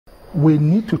we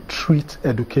need to treat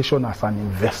education as an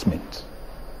investment,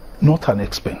 not an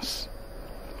expense.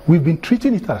 We've been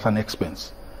treating it as an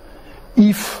expense.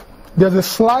 If there's a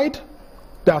slide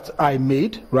that I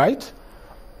made, right,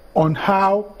 on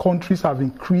how countries have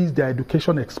increased their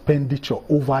education expenditure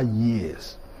over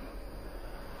years,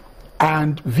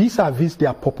 and vis-a-vis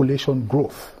their population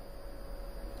growth.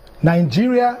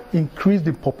 Nigeria increased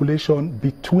the population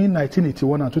between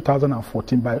 1981 and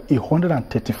 2014 by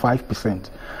 135%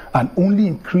 and only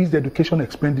increased the education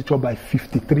expenditure by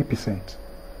 53%.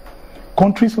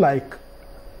 Countries like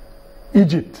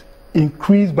Egypt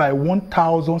increased by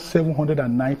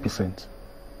 1,709%.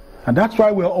 And that's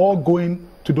why we're all going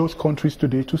to those countries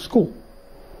today to school.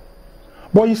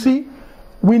 But you see,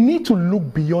 we need to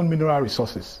look beyond mineral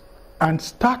resources and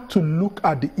start to look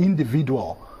at the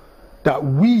individual, that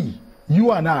we,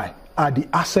 you and I, are the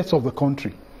assets of the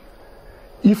country.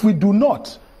 If we do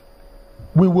not,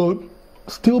 we will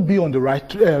still be on the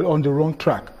wrong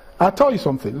track. I'll tell you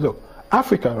something. Look,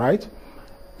 Africa, right,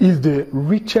 is the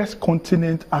richest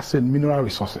continent as in mineral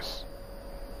resources.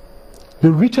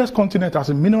 The richest continent as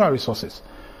in mineral resources.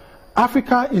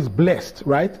 Africa is blessed,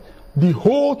 right? The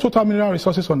whole total mineral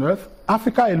resources on Earth,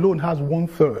 Africa alone has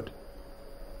 1/3.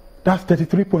 That's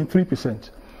 33.3%.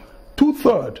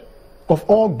 2/3 of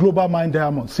all global mined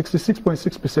diamonds,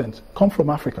 66.6%, come from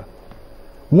Africa.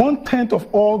 1/10 of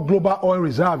all global oil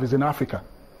reserve is in Africa.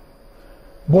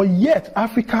 But yet,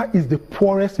 Africa is the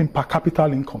poorest in per capita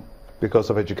income.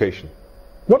 Because of education.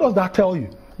 What does that tell you?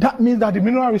 That means that the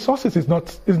mineral resources is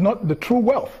not the true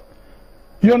wealth.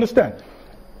 You understand?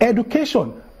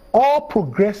 Education. All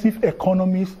progressive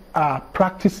economies are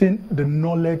practicing the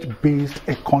knowledge-based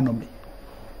economy.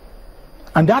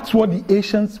 And that's what the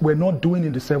Asians were not doing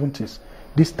in the 70s.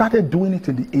 They started doing it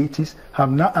in the 80s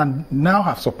and now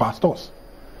have surpassed us.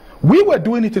 We were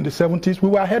doing it in the 70s, we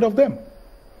were ahead of them.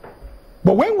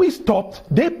 But when we stopped,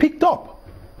 they picked up.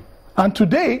 And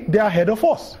today, they are ahead of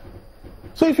us.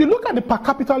 So if you look at the per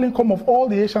capita income of all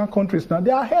the Asian countries now,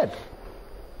 they are ahead.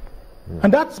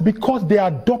 And that's because they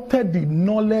adopted the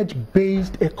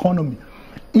knowledge-based economy.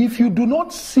 If you do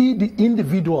not see the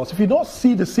individuals, if you don't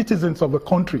see the citizens of the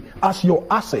country as your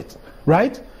assets,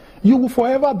 right, you will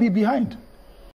forever be behind.